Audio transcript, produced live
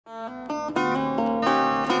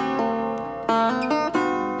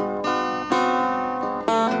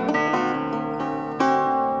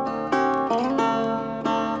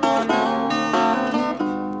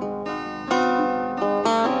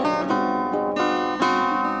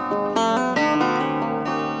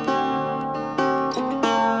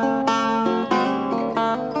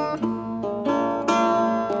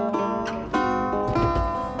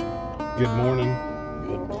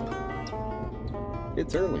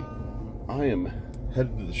I am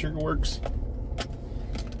headed to the Sugar Works.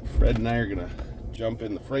 Fred and I are gonna jump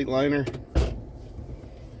in the Freightliner,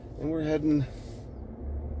 and we're heading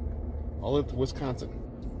all up to Wisconsin.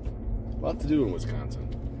 A lot to do in Wisconsin.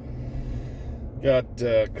 Got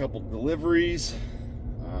a couple deliveries.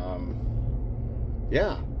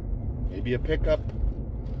 Yeah, maybe a pickup.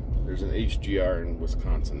 There's an HGR in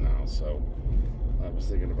Wisconsin now, so I was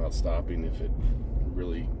thinking about stopping if it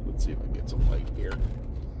really, let's see if I can get some light here.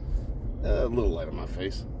 A little light on my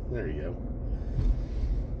face. There you go.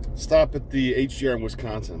 Stop at the HGR in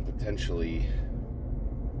Wisconsin, potentially,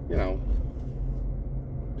 you know,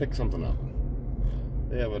 pick something up.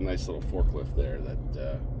 They have a nice little forklift there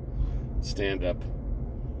that stand-up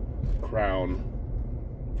Crown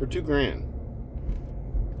for $2,000.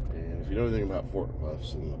 And if you know anything about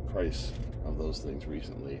forklifts and the price of those things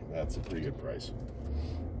recently, that's a pretty good price.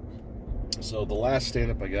 So the last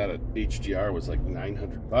stand-up I got at HGR was like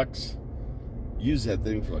 $900. Used that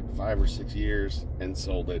thing for like 5 or 6 years and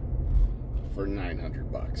sold it for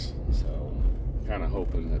 $900. So kind of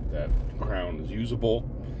hoping that that Crown is usable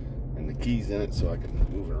and the keys in it so I can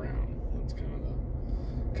move it around. That's kind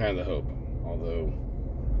of the hope. Although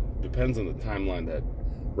depends on the timeline that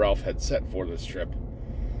Ralph had set for this trip,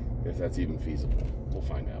 if that's even feasible. We'll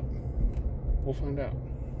find out. We'll find out.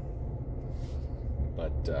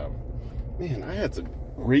 But man, I had a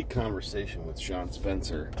great conversation with Sean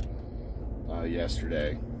Spencer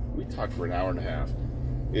yesterday. We talked for an hour and a half.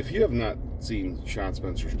 If you have not seen Sean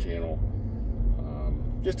Spencer's channel,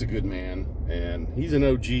 just a good man, and he's an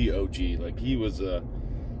OG. Like, he was a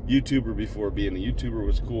YouTuber before being a YouTuber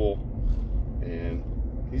was cool, and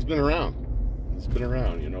he's been around. He's been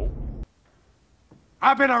around, you know.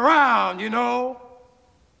 I've been around, you know.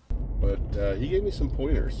 But he gave me some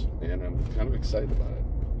pointers, and I'm kind of excited about it.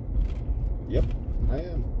 Yep, I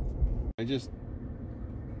am.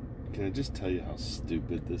 Can I just tell you how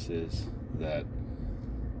stupid this is? That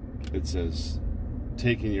it says,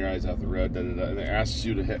 taking your eyes off the road, and it asks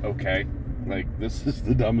you to hit okay. Like, this is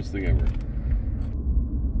the dumbest thing ever.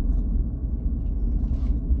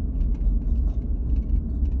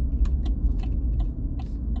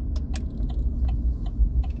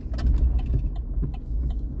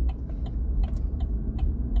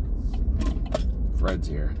 Fred's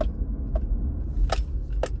here.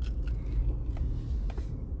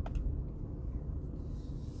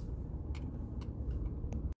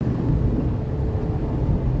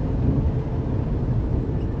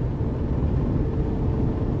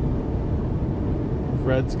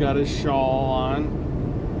 Fred's got his shawl on.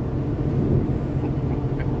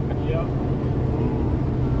 Yep.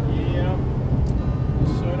 Yep.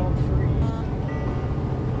 So I don't freeze.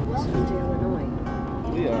 Welcome to Illinois.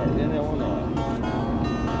 We are in Illinois.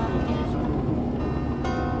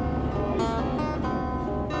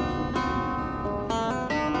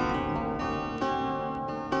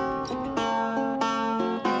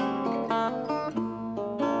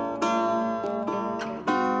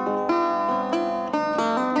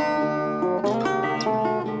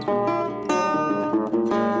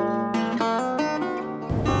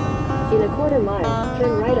 In a quarter mile,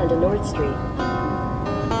 turn right onto North Street.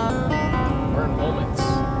 We're in Moments. Yeah,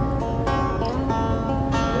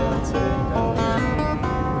 that's it.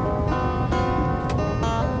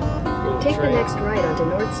 Down Take the next right onto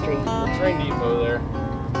North Street. here. Train depot there.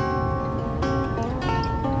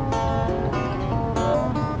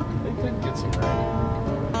 They could get some rain.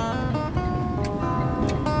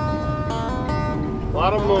 A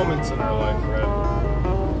lot of moments in our life, Fred.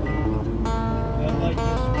 Not like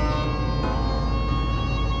this.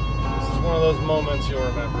 This is one of those moments you'll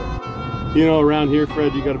remember. You know, around here,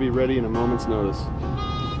 Fred, you got to be ready in a moment's notice.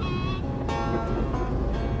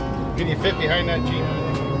 Can you fit behind that Jeep?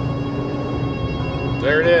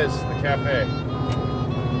 There it is, the cafe.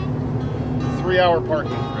 3-hour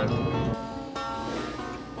parking, Fred.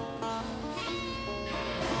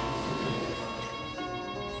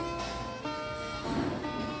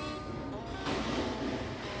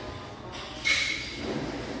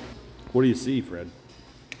 What do you see, Fred?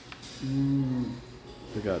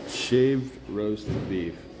 We got shaved roast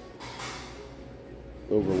beef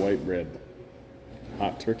over white bread.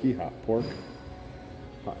 Hot turkey, hot pork,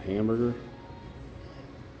 hot hamburger,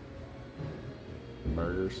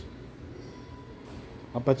 burgers.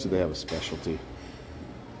 I'll bet you they have a specialty.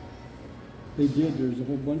 They did. There's a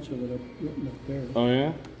whole bunch of it up there. Oh,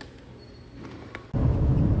 yeah?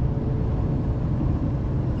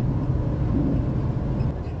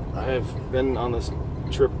 I've been on this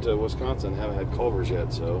trip to Wisconsin, haven't had Culver's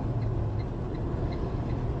yet, so.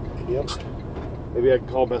 Yep. Maybe I could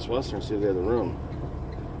call Best Western and see if they have the room.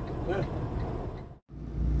 Yeah.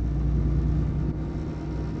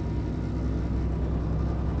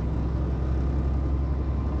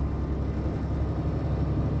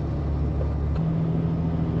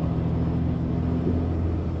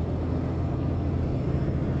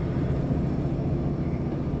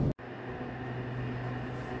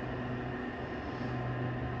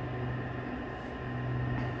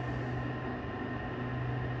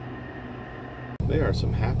 There are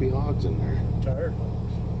some happy hogs in there. Tired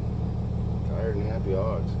hogs. Tired and happy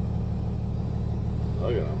hogs.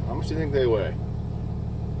 Look at them. How much do you think they weigh?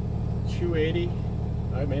 280.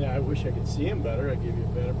 I mean, I wish I could see them better. I'd give you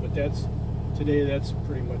better, but today that's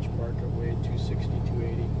pretty much market weight, 260,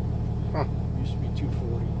 280. Huh. Used to be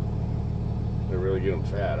 240. They really get them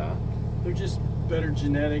fat, huh? They're just better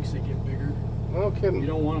genetics. They get bigger. No kidding. You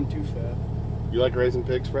don't want them too fat. You like raising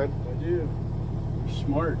pigs, Fred? I do. They're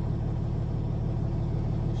smart.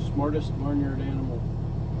 Smartest barnyard animal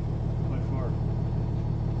by far.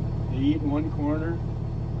 They eat in one corner,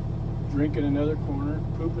 drink in another corner,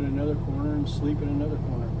 poop in another corner, and sleep in another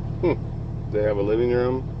corner. They have a living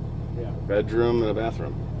room, Yeah. bedroom, and a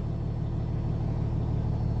bathroom.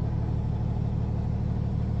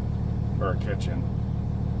 Or a kitchen.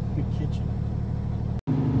 The kitchen.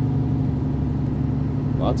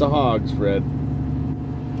 Lots of hogs, Fred.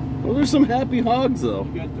 Well, there's some happy hogs, though.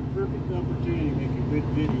 You got the perfect opportunity to make a good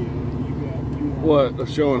video, and you What,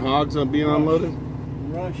 showing hogs on being unloaded?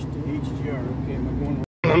 Rush to HGR. Okay, am I going?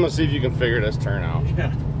 I'm gonna see if you can figure this turn out.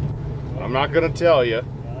 Yeah. I'm not gonna tell you. I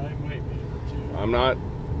might be able to. I'm not.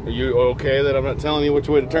 Are you okay that I'm not telling you which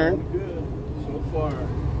way to turn? I'm good so far.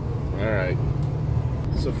 All right.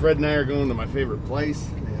 So Fred and I are going to my favorite place.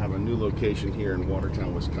 They have a new location here in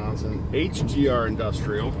Watertown, Wisconsin. HGR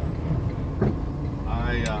Industrial.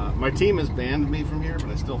 My team has banned me from here, but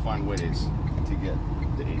I still find ways to get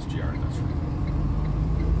to HGR Industrial.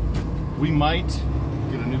 We might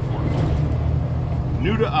get a new forklift.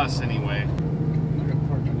 New to us, anyway. I'm not gonna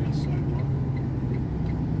park on that sidewalk.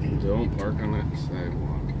 Don't park on that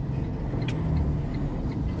sidewalk.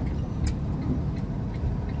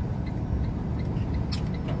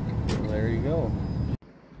 Well, there you go.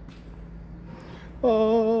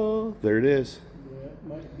 Oh, there it is. That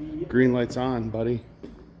might be it. Green light's on, buddy.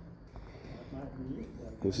 That might be it.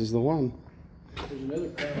 This is the one. There's another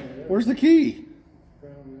crown there. Where's the key?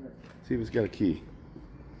 Crown there. See if it's got a key.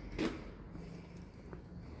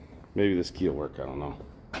 Maybe this key will work, I don't know.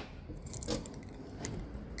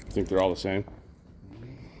 Think they're all the same?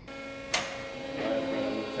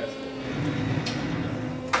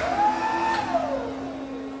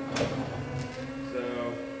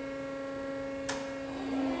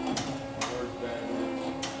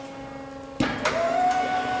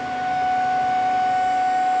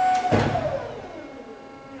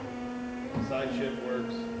 Side shift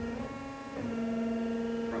works.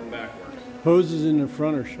 Front and back works. Hoses in the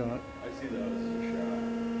front are shot. I see those as a shot.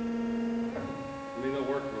 I mean, they'll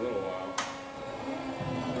work for a little while.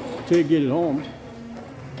 Till you get it home.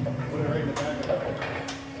 Put it right in the back of that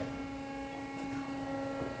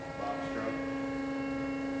box truck.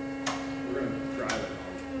 We're going to drive it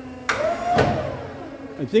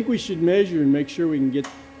home. I think we should measure and make sure we can get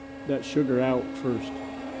that sugar out first.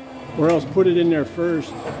 Or else put it in there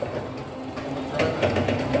first.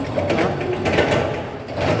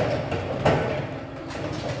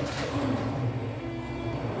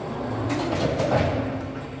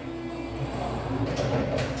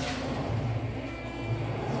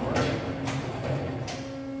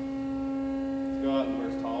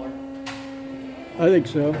 I think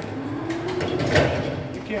so.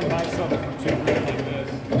 You can't buy something for $2 grand like this.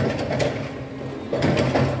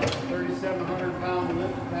 3,700 pound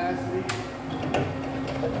lift capacity.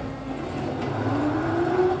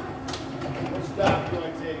 Which dock do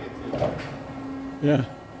I take it to? Yeah.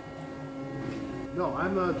 No,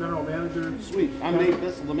 I'm the general manager. Sweet. I'm Nate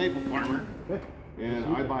Bissell, the maple farmer. And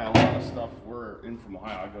I buy a lot of stuff. We're in from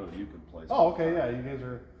Ohio. I go to the Yukon place. Oh, okay, yeah, you guys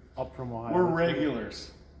are up from Ohio. We're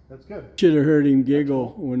regulars. That's good. Should have heard him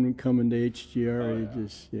giggle when we come into HGR. He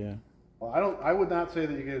just, yeah. Well, I would not say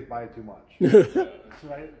that you guys buy too much. That's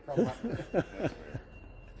right. From That's fair.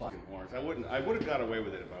 Fucking horns. I would have got away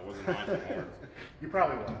with it if I wasn't on the horns. You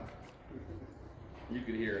probably would. You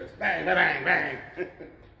could hear us. Bang, bang, bang.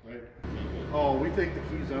 Right? Oh, we take the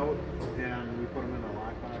keys out and we put them in a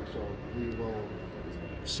lockbox, so we will.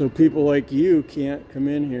 So people like you can't come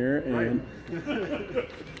in here and.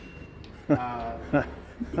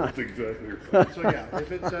 That's exactly right. So yeah,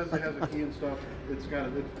 if it says it has a key and stuff, it's got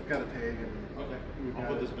a tag and. Okay. I'll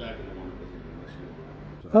put this back in the one.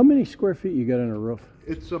 How many square feet you got on a roof?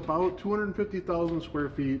 It's about 250,000 square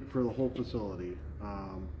feet for the whole facility,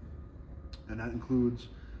 and that includes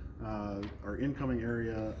our incoming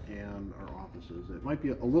area and our offices. It might be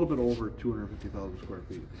a little bit over 250,000 square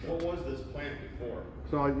feet. So. What was this plant before?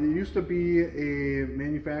 So it used to be a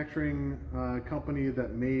manufacturing company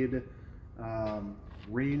that made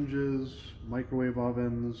ranges, microwave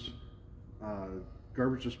ovens,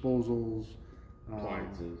 garbage disposals,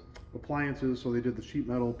 Appliances. appliances. So they did the sheet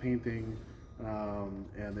metal painting,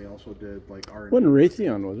 And they also did like R&D. Wasn't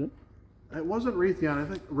Raytheon, was it? It wasn't Raytheon. I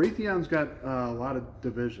think Raytheon's got a lot of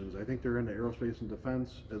divisions. I think they're into aerospace and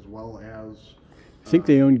defense as well as. I think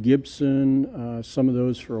they owned Gibson, some of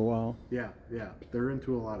those for a while. Yeah, they're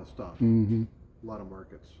into a lot of stuff. Mm-hmm. A lot of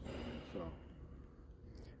markets. So.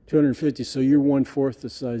 250. So you're 1/4 the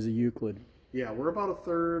size of Euclid. Yeah, we're about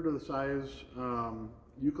 1/3 of the size.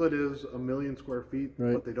 Euclid is 1 million square feet,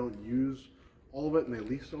 right. But they don't use all of it, and they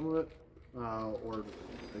lease some of it. Or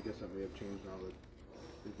I guess that may have changed now that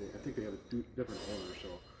I think they have a different owner,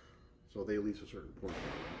 so they lease a certain portion.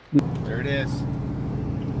 There it is.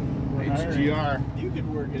 HGR. You could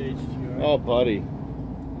work at HGR. Oh, buddy.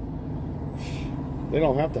 They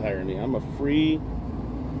don't have to hire me. I'm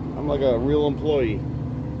like a real employee.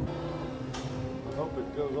 I hope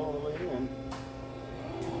it goes all the way in.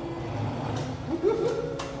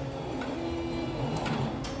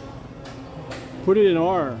 Put it in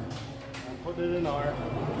R. I'm putting it in R.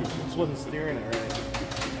 This wasn't steering it right.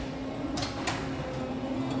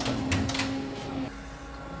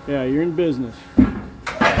 Yeah, you're in business.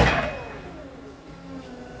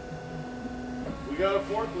 We got a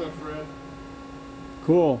forklift, Fred.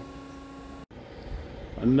 Cool.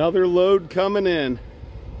 Another load coming in.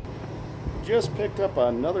 Just picked up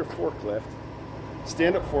another forklift.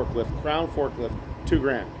 Stand-up forklift, crown forklift,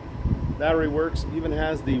 $2,000. Battery works, even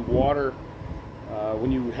has the water.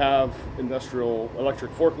 When you have industrial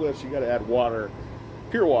electric forklifts, you got to add water,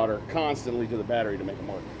 pure water, constantly to the battery to make them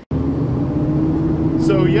work.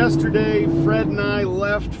 So yesterday, Fred and I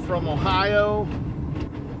left from Ohio.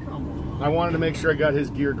 I wanted to make sure I got his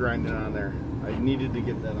gear grinding on there. I needed to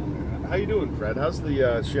get that on there. How you doing, Fred? How's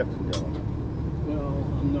the shifting going? Well,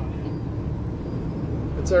 I'm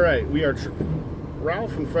not. It's all right. We are.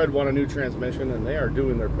 Ralph and Fred want a new transmission, and they are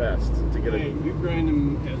doing their best to get it. You grind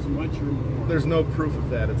them as much or more. There's no proof of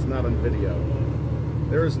that. It's not on video.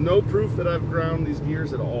 There is no proof that I've ground these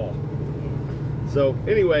gears at all. So,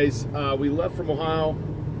 anyways, we left from Ohio,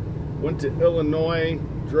 went to Illinois,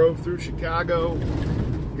 drove through Chicago,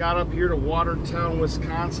 got up here to Watertown,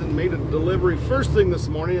 Wisconsin, made a delivery first thing this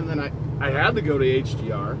morning, and then I had to go to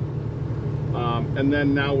HGR. And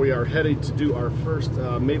then now we are headed to do our first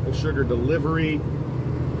maple sugar delivery.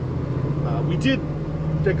 We did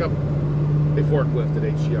pick up a forklift at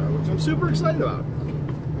HGR, which I'm super excited about.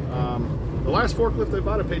 The last forklift I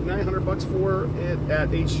bought, I paid $900 for it at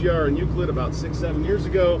HGR in Euclid about 6-7 years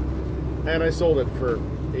ago, and I sold it for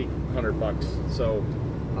 $800. So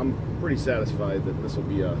I'm pretty satisfied that this will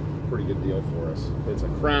be a pretty good deal for us. It's a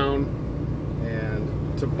Crown,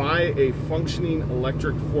 and to buy a functioning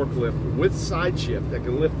electric forklift with side shift that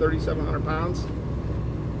can lift 3,700 pounds,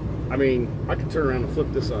 I mean, I could turn around and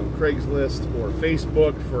flip this on Craigslist or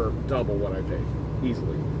Facebook for double what I paid,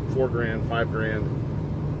 easily. $4,000, $5,000.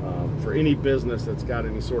 For any business that's got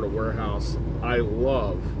any sort of warehouse, I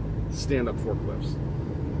love stand-up forklifts.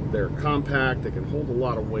 They're compact, they can hold a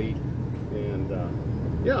lot of weight, and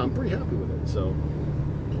yeah, I'm pretty happy with it. So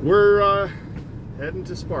we're heading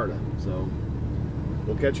to Sparta, so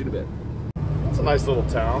we'll catch you in a bit. That's a nice little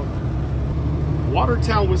town.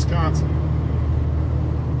 Watertown, Wisconsin.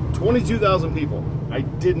 22,000 people. I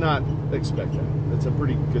did not expect that. It's a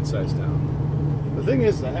pretty good-sized town. The thing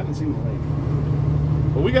is, I haven't seen the lake.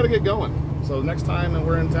 But we got to get going. So next time that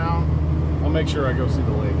we're in town, I'll make sure I go see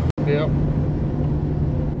the lake. Yep.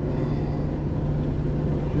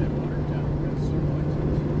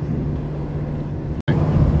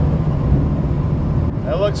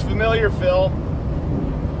 That looks familiar, Phil.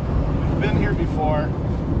 We've been here before.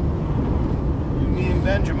 You, me, and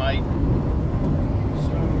Benjamite.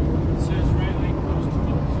 So it says right lane close to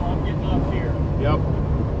me, so I'm getting off here. Yep.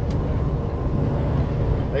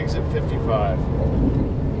 Exit 55.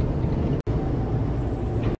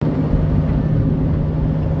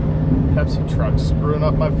 Pepsi truck screwing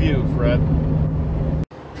up my view, Fred.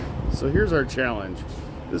 So here's our challenge.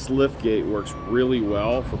 This lift gate works really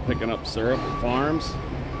well for picking up syrup at farms,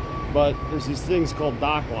 but there's these things called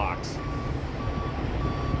dock locks.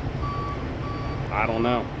 I don't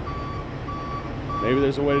know. Maybe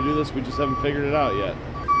there's a way to do this, we just haven't figured it out yet.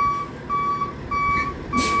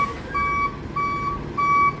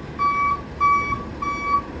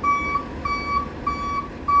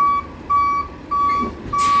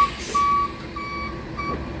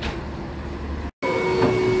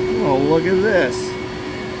 Oh, look at this.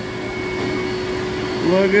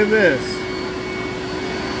 Look at this.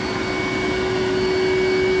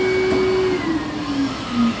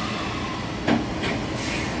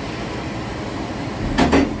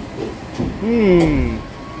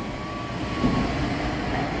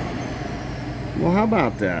 Well, how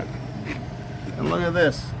about that? And look at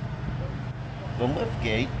this. The lift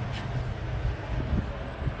gate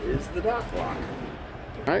is the dock lock.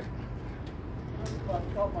 All right.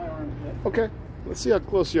 Felt my armpit. Okay. Let's see how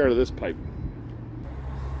close you are to this pipe.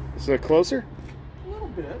 Is it closer? A little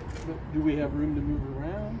bit, but do we have room to move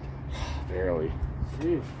around? Barely.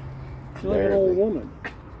 Jeez. You're like an old woman.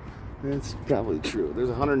 That's probably true. There's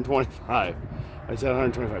 125. I said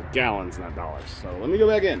 125 gallons, not dollars. So let me go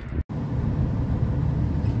back in.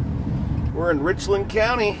 We're in Richland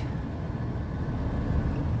County.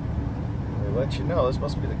 They let you know this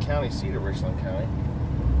must be the county seat of Richland County.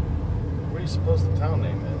 What do you suppose the town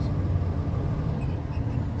name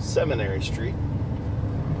is? Seminary Street.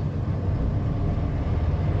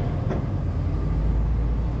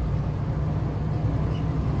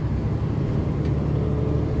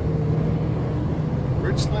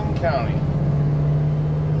 Richland County.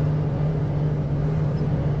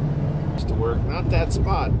 Used to work, not that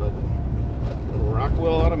spot, but little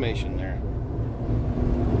Rockwell Automation there.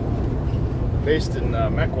 Based in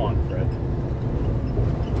Mequon, Fred.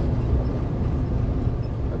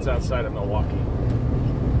 That's outside of Milwaukee.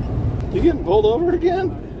 You getting pulled over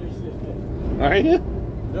again? Are you?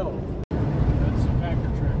 No. That's a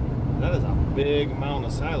packer tractor. That is a big mound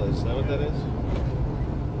of silage. Is that what that is?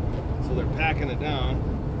 So they're packing it down.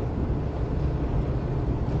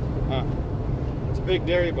 Huh. It's a big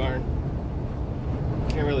dairy barn.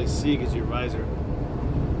 Can't really see because your visor.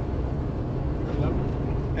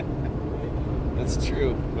 That's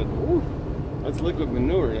true, but ooh, that's liquid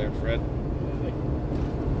manure there, Fred.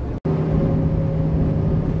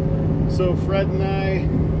 So Fred and I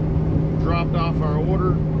dropped off our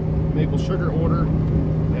order, maple sugar order,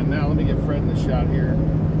 and now let me get Fred in the shot here.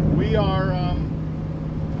 We are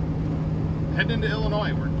heading into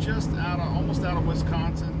Illinois. We're just almost out of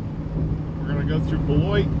Wisconsin. We're gonna go through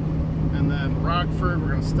Beloit and then Rockford. We're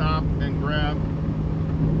gonna stop and grab.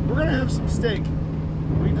 We're gonna have some steak.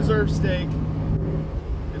 We deserve steak.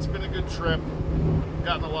 It's been a good trip.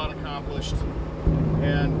 Gotten a lot accomplished,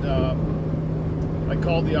 and I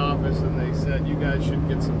called the office and they said you guys should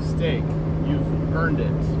get some steak. You've earned it.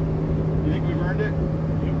 You think we've earned it?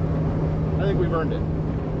 I think we've earned it.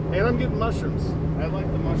 And I'm getting mushrooms. I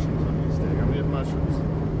like the mushrooms on these steak. I'm getting mushrooms.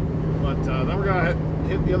 But then we're gonna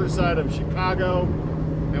hit the other side of Chicago,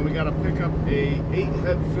 and we got to pick up a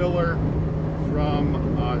 8-head filler from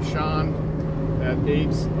Sean at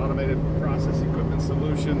Abe's Automated Process Equipment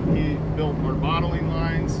Solution. He built our bottling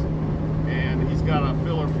lines, and he's got a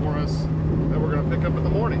filler for us that we're going to pick up in the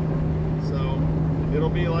morning. So it'll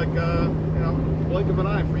be like you know, blink of an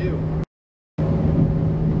eye for you.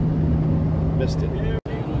 Missed it.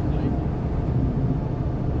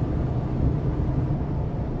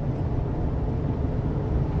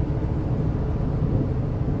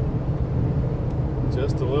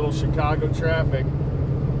 Just a little Chicago traffic.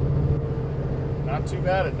 Not too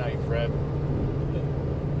bad at night, Fred.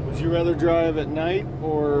 Would you rather drive at night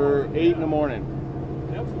or 8 in the morning?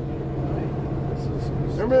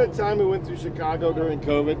 Remember that time we went through Chicago during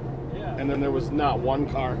COVID? Yeah. And then there was not one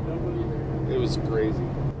car? It was crazy.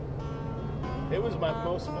 It was my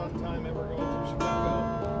most fun time ever going through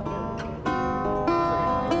Chicago.